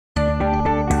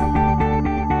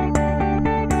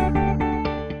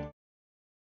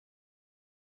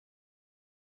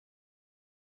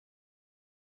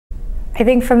I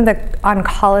think from the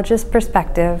oncologist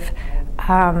perspective,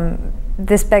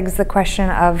 this begs the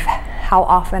question of how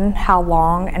often, how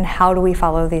long, and how do we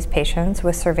follow these patients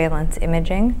with surveillance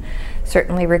imaging.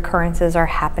 Certainly recurrences are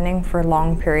happening for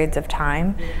long periods of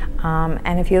time.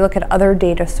 And if you look at other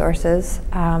data sources,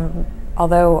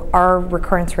 although our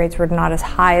recurrence rates were not as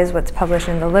high as what's published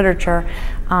in the literature,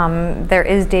 there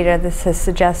is data that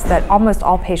suggests that almost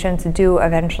all patients do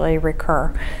eventually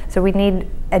recur. So we need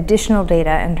additional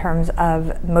data in terms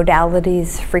of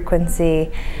modalities, frequency,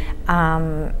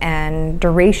 and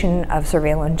duration of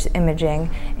surveillance imaging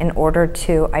in order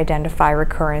to identify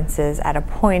recurrences at a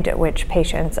point at which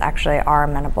patients actually are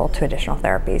amenable to additional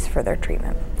therapies for their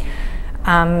treatment.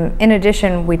 In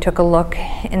addition, we took a look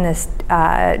in this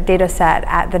data set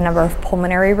at the number of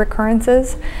pulmonary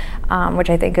recurrences, which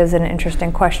I think is an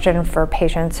interesting question for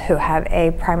patients who have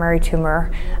a primary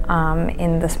tumor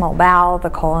in the small bowel,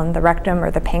 the colon, the rectum, or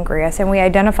the pancreas. And we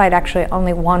identified actually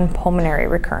only one pulmonary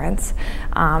recurrence,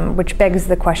 which begs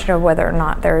the question of whether or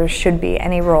not there should be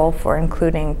any role for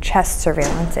including chest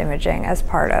surveillance imaging as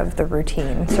part of the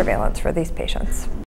routine surveillance for these patients.